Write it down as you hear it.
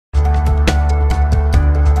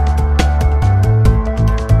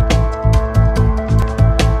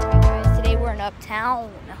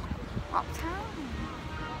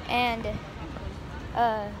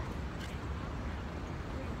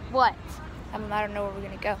What? I don't know where we're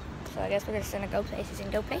gonna go. So I guess we're just gonna go places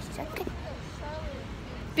and go places. Okay.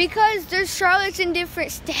 Because there's Charlottes in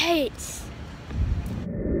different states.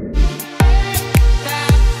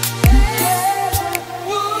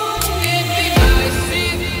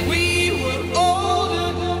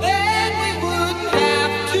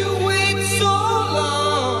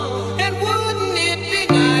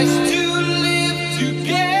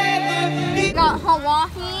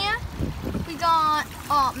 Hawaii, we got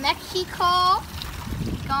Mexico,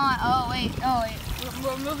 we got,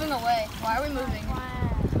 we're moving away. Why are we moving?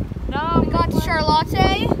 No, we got Charlotte,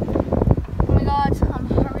 and we got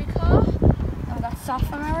America, and we got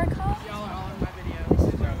South America, y'all are all in my videos.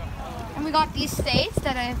 And we got these states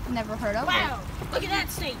that I've never heard of. Wow, look at that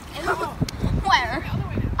state. Where?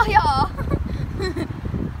 Oh yeah.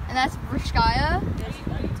 And that's Brishkaya.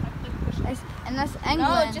 And that's England.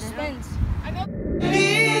 No, it just spins.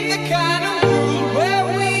 In the kind of world where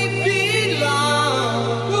we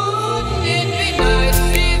belong, wouldn't it be nice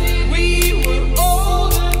if we were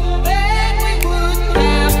older? Then we wouldn't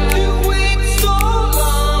have to wait so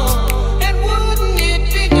long. And wouldn't it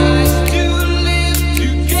be nice to live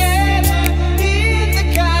together in the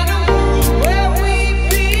kind of world where we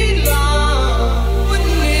belong?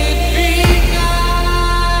 Wouldn't it be nice?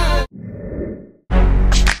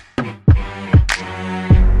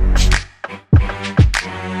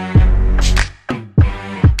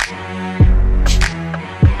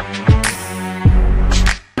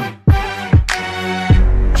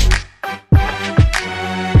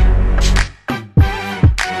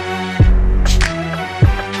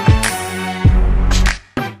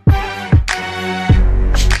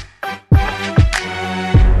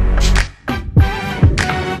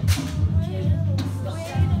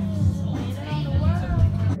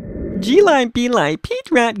 G来 B 来 Pete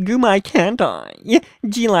Rat Gumai can't die.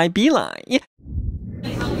 G 来 B 来.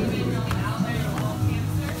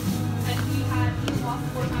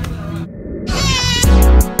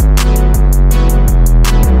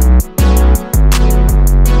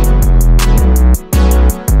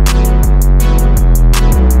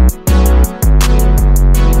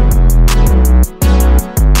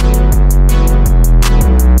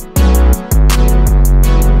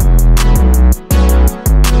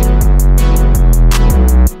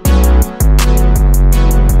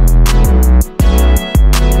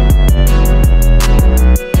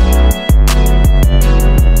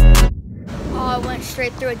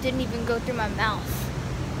 Straight through. It didn't even go through my mouth.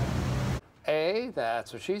 Hey,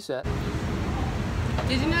 that's what she said.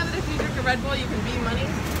 Did you know that if you drink a Red Bull, you can beat money?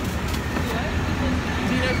 What?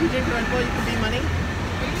 Do you know if you drink a Red Bull, you can beat money?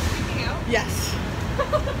 Are you speaking out? Yes.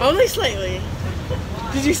 Only slightly.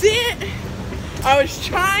 Did you see it? I was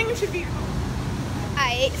trying to be.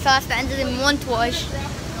 I ate sauce that ended in one twish.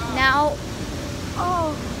 Now,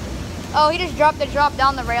 oh, he just dropped the drop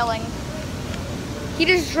down the railing. He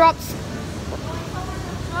just dropped.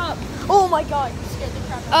 Oh my god, you scared the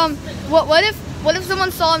crap out of me. What if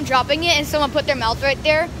someone saw him dropping it and someone put their mouth right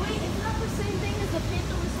there? Wait, is that the same thing as the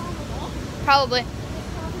panther we saw on the wall? Probably.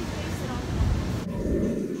 Probably based it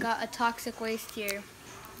on. Got a toxic waste here.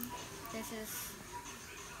 This is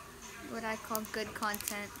what I call good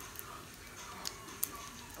content.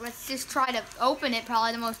 Let's just try to open it,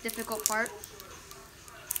 probably the most difficult part.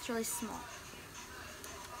 It's really small.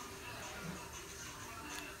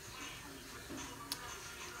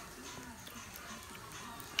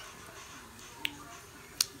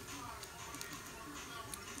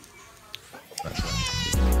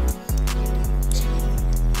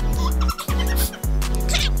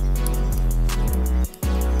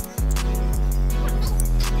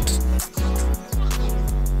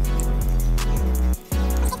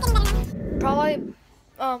 Probably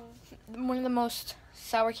one of the most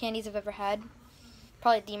sour candies I've ever had.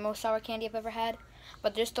 Probably the most sour candy I've ever had.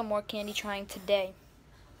 But there's still more candy trying today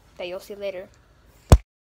that you'll see later.